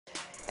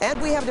And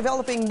we have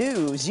developing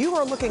news. You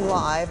are looking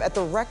live at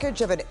the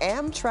wreckage of an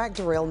Amtrak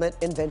derailment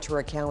in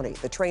Ventura County.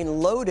 The train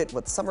loaded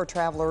with summer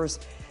travelers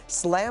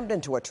slammed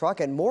into a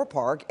truck in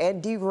Moorpark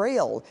and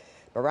derailed.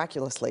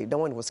 Miraculously, no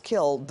one was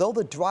killed, though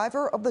the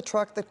driver of the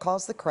truck that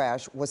caused the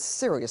crash was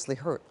seriously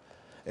hurt.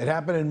 It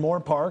happened in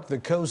Moorpark. The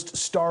Coast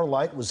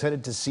Starlight was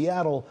headed to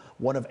Seattle,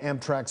 one of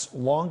Amtrak's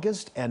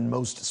longest and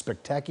most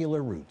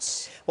spectacular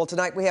routes. Well,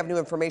 tonight we have new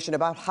information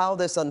about how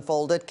this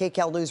unfolded.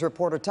 KCAL News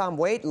reporter Tom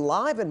Waite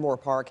live in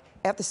Moorpark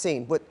at the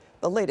scene with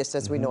the latest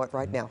as we know it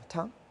right now.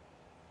 Tom?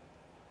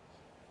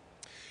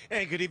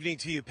 And good evening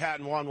to you,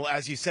 Pat and Juan. Well,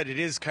 as you said, it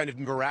is kind of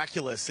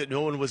miraculous that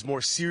no one was more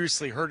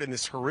seriously hurt in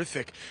this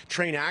horrific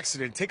train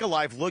accident. Take a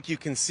live look. You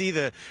can see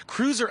the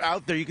crews are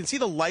out there. You can see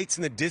the lights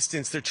in the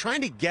distance. They're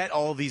trying to get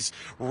all these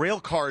rail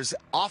cars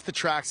off the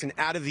tracks and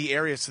out of the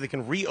area so they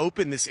can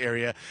reopen this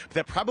area. But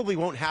that probably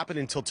won't happen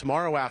until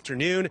tomorrow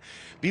afternoon.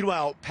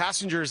 Meanwhile,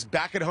 passengers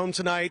back at home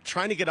tonight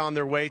trying to get on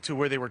their way to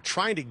where they were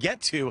trying to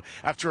get to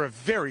after a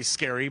very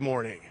scary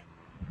morning.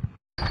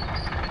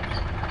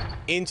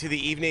 Into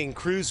the evening,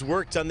 crews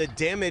worked on the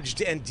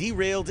damaged and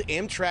derailed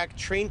Amtrak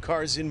train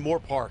cars in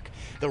Moorpark.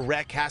 The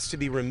wreck has to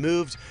be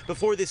removed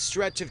before this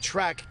stretch of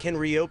track can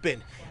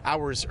reopen.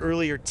 Hours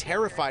earlier,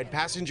 terrified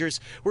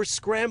passengers were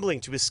scrambling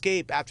to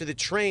escape after the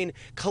train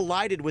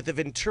collided with a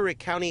Ventura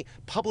County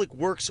Public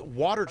Works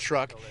water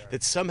truck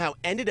that somehow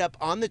ended up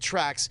on the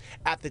tracks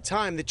at the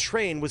time the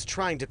train was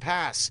trying to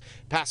pass.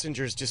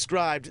 Passengers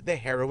described the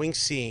harrowing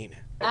scene.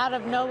 Out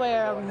of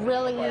nowhere, a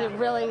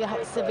really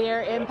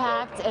severe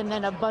impact, and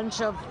then a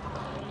bunch of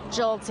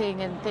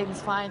jolting and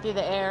things flying through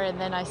the air, and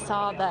then I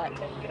saw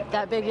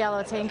that big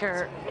yellow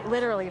tanker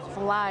literally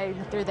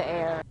flying through the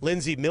air.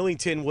 Lindsay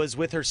Millington was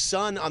with her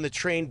son on the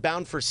train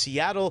bound for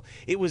Seattle.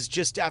 It was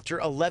just after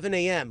 11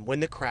 a.m. when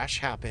the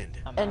crash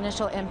happened.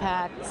 Initial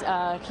impact,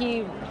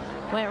 he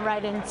went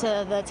right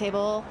into the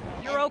table.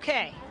 You're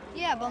okay?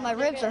 Yeah, but my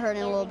ribs are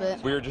hurting a little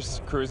bit. We were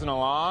just cruising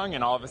along,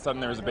 and all of a sudden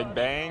there was a big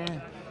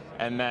bang.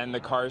 And then the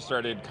car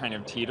started kind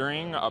of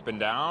teetering up and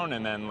down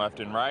and then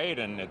left and right,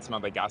 and it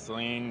smelled like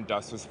gasoline,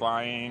 dust was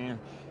flying.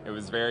 It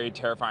was very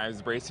terrifying. I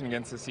was bracing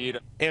against the seat.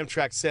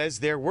 Amtrak says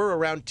there were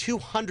around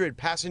 200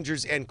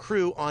 passengers and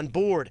crew on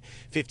board.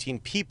 15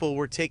 people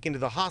were taken to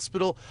the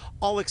hospital,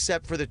 all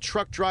except for the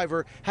truck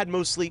driver had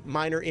mostly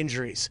minor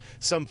injuries.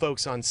 Some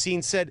folks on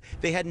scene said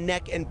they had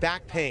neck and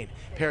back pain.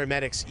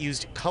 Paramedics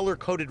used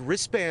color-coded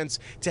wristbands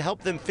to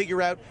help them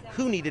figure out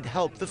who needed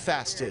help the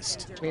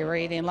fastest. We were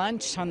eating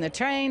lunch on the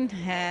train,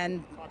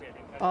 and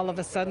all of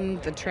a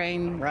sudden the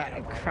train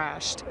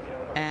crashed,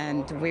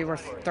 and we were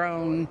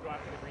thrown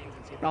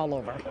all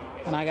over,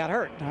 and I got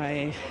hurt.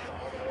 I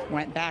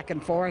went back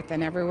and forth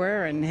and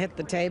everywhere and hit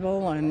the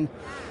table, and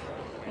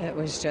it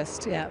was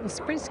just, it was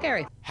pretty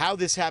scary. How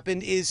this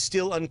happened is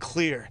still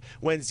unclear.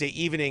 Wednesday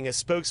evening, a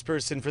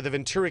spokesperson for the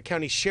Ventura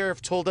County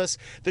Sheriff told us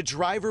the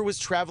driver was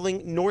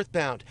traveling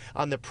northbound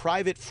on the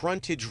private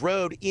frontage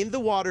road in the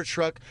water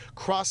truck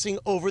crossing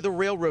over the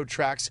railroad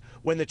tracks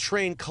when the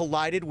train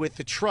collided with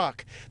the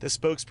truck. The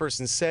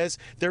spokesperson says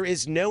there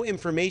is no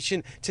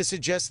information to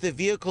suggest the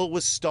vehicle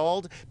was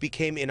stalled,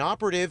 became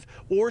inoperative,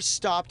 or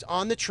stopped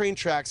on the train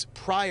tracks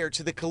prior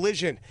to the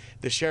collision.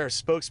 The sheriff's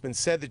spokesman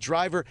said the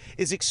driver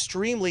is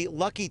extremely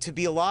lucky to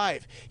be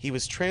alive. He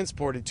was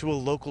transported to a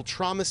local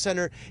trauma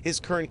center. His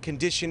current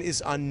condition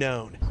is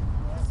unknown.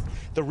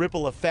 The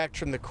ripple effect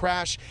from the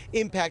crash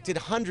impacted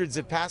hundreds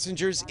of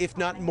passengers, if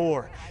not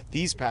more.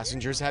 These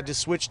passengers had to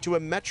switch to a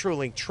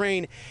Metrolink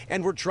train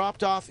and were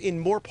dropped off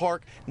in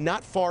Moorpark,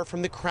 not far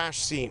from the crash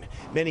scene.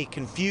 Many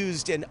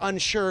confused and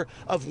unsure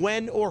of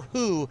when or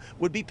who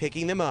would be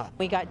picking them up.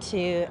 We got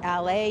to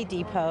LA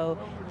Depot.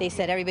 They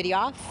said, everybody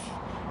off.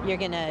 You're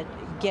going to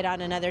get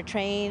on another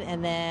train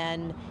and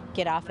then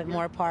get off at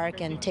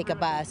Moorpark and take a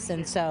bus.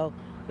 And so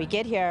we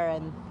get here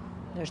and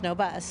there's no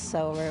bus,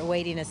 so we're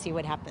waiting to see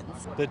what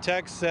happens. The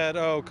text said,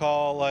 oh,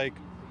 call like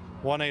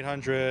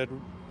 1-800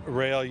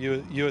 rail,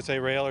 USA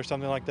Rail or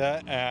something like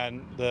that,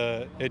 and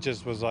it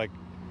just was like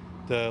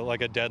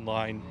a dead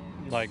line,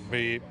 like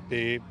beep,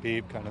 beep,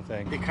 beep kind of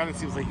thing. It kind of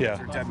seems like you guys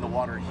are dead in the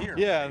water here.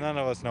 Yeah, none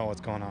of us know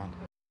what's going on.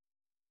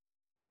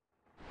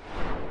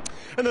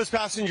 And those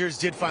passengers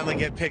did finally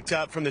get picked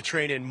up from the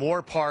train in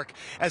Moorpark.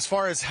 As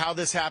far as how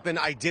this happened,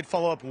 I did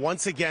follow up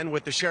once again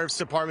with the sheriff's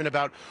department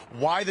about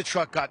why the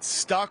truck got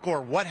stuck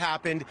or what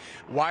happened,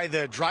 why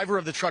the driver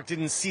of the truck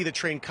didn't see the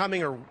train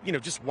coming, or,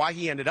 just why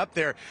he ended up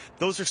there.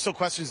 Those are still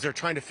questions they're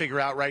trying to figure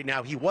out right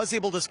now. He was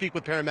able to speak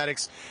with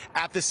paramedics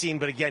at the scene,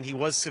 but again, he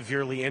was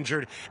severely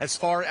injured. As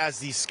far as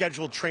the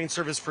scheduled train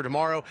service for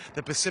tomorrow,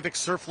 the Pacific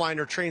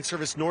Surfliner train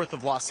service north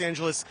of Los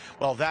Angeles,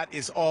 well, that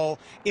is all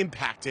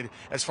impacted,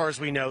 as far as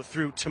we know,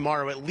 through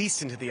tomorrow, at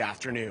least into the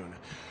afternoon.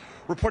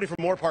 Reporting from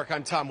Moorpark,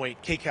 I'm Tom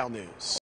Waite, KCAL News.